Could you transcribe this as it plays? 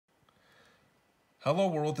Hello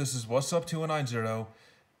world, this is What's Up 2190,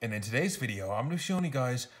 and in today's video, I'm going to be showing you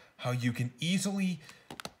guys how you can easily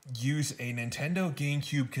use a Nintendo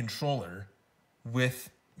Gamecube controller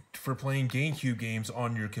for playing Gamecube games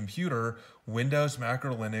on your computer, Windows, Mac,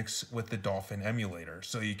 or Linux with the Dolphin emulator.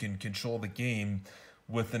 So you can control the game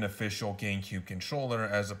with an official Gamecube controller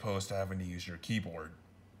as opposed to having to use your keyboard.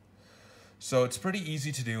 So it's pretty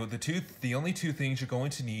easy to do. The only two things you're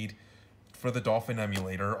going to need for the Dolphin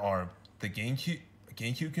emulator are the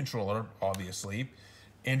GameCube controller, obviously,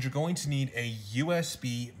 and you're going to need a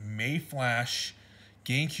USB May Flash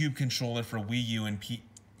GameCube controller for Wii U and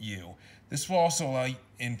PU. This will also allow you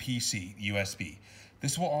in PC USB.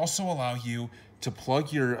 This will also allow you to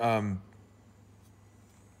plug your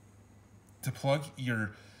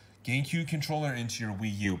GameCube controller into your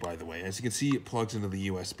Wii U. By the way, as you can see, it plugs into the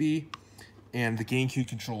USB, and the GameCube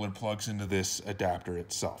controller plugs into this adapter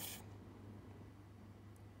itself.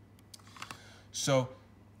 So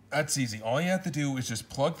that's easy. All you have to do is just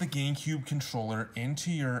plug the GameCube controller into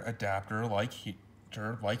your adapter like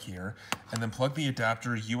here, and then plug the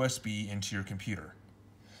adapter USB into your computer.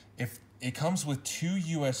 If it comes with two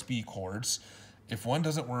USB cords, if one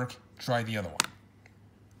doesn't work, try the other one.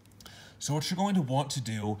 So what you're going to want to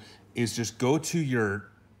do is just go to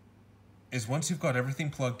once you've got everything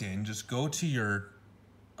plugged in, just go to your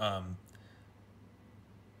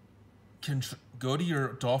go to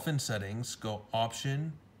your Dolphin settings, go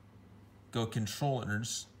Option, go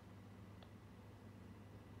Controllers,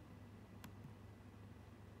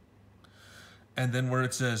 and then where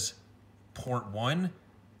it says Port 1,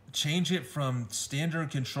 change it from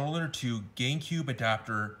Standard Controller to GameCube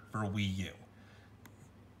Adapter for Wii U.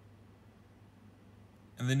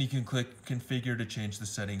 And then you can click Configure to change the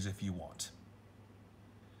settings if you want.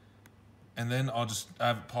 And then I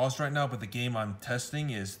have it paused right now, but the game I'm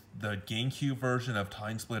testing is the GameCube version of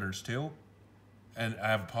Time Splitters 2. And I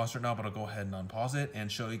have it paused right now, but I'll go ahead and unpause it and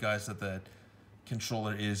show you guys that the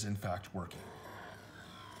controller is in fact working.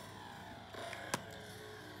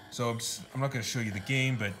 So I'm not going to show you the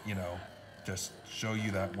game, but just show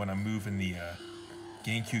you that when I'm moving the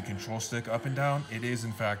GameCube control stick up and down, it is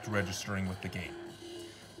in fact registering with the game.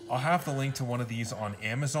 I'll have the link to one of these on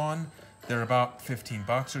Amazon. They're about 15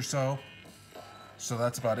 bucks or so. So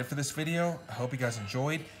that's about it for this video. I hope you guys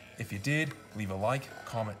enjoyed. If you did, leave a like,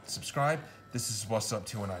 comment, subscribe. This is What's Up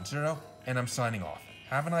 2190, and I'm signing off.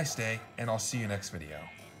 Have a nice day, and I'll see you next video.